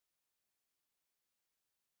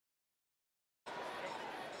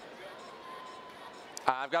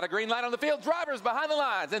I've got a green light on the field. Drivers behind the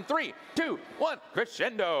lines in 3, 2, 1,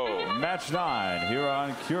 crescendo. Match 9 here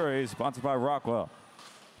on Curie, sponsored by Rockwell.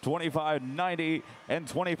 25-90 and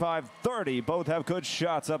 25-30. Both have good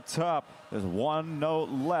shots up top. There's one note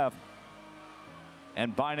left.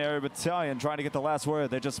 And Binary Battalion trying to get the last word.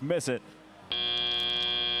 They just miss it.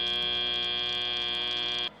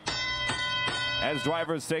 As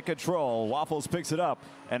drivers take control, Waffles picks it up,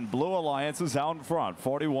 and Blue Alliance is out in front,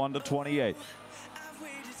 41-28.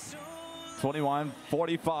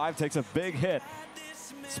 21-45 takes a big hit.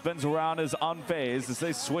 Spins around, is unfazed as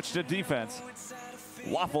they switch to defense.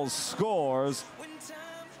 Waffles scores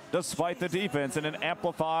despite the defense in an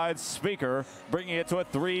amplified speaker, bringing it to a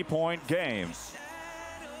 3-point game.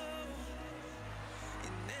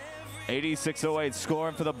 86-08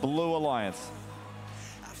 scoring for the Blue Alliance.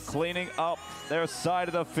 Cleaning up their side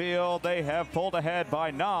of the field. They have pulled ahead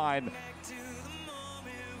by 9.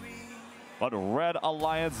 But Red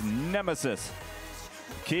Alliance nemesis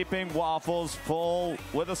keeping Waffles full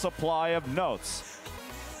with a supply of notes.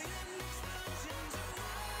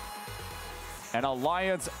 And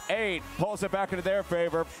Alliance 8 pulls it back into their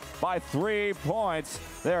favor by 3 points.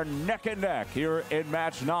 They're neck and neck here in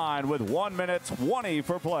match 9 with 1 minute 20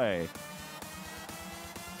 for play.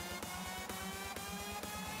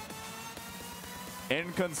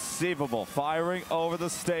 Inconceivable firing over the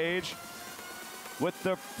stage with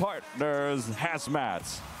their partners,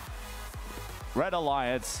 Hazmats. Red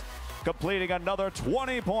Alliance completing another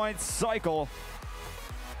 20-point cycle.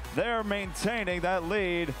 They're maintaining that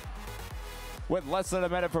lead with less than a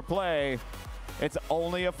minute for play. It's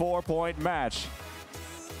only a 4-point match.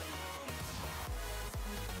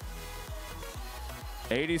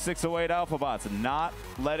 86-08 Alphabots not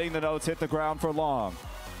letting the notes hit the ground for long.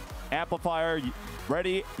 Amplifier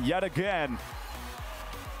ready yet again.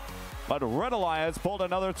 But Red Alliance pulled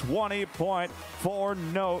another 20-point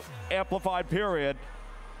 4-note amplified period.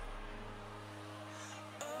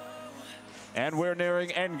 And we're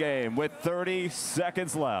nearing endgame with 30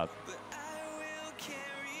 seconds left.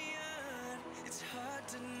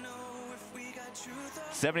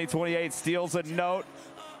 70-28 steals a note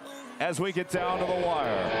as we get down to the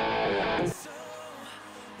wire.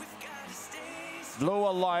 Blue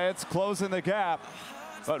Alliance closing the gap,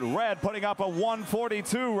 but Red putting up a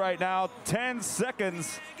 142 right now. 10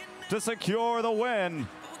 seconds to secure the win.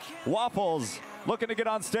 Waffles looking to get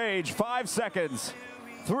on stage. 5 seconds.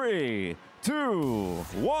 3, 2,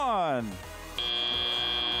 1.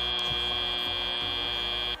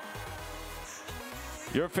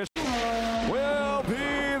 Your official will be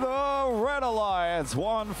the Red Alliance,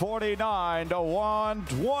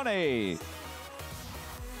 149-120.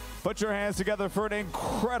 Put your hands together for an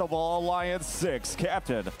incredible Alliance 6,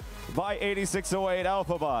 captained by 86-08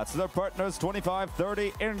 Alphabots. Their partners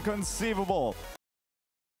 25-30, inconceivable.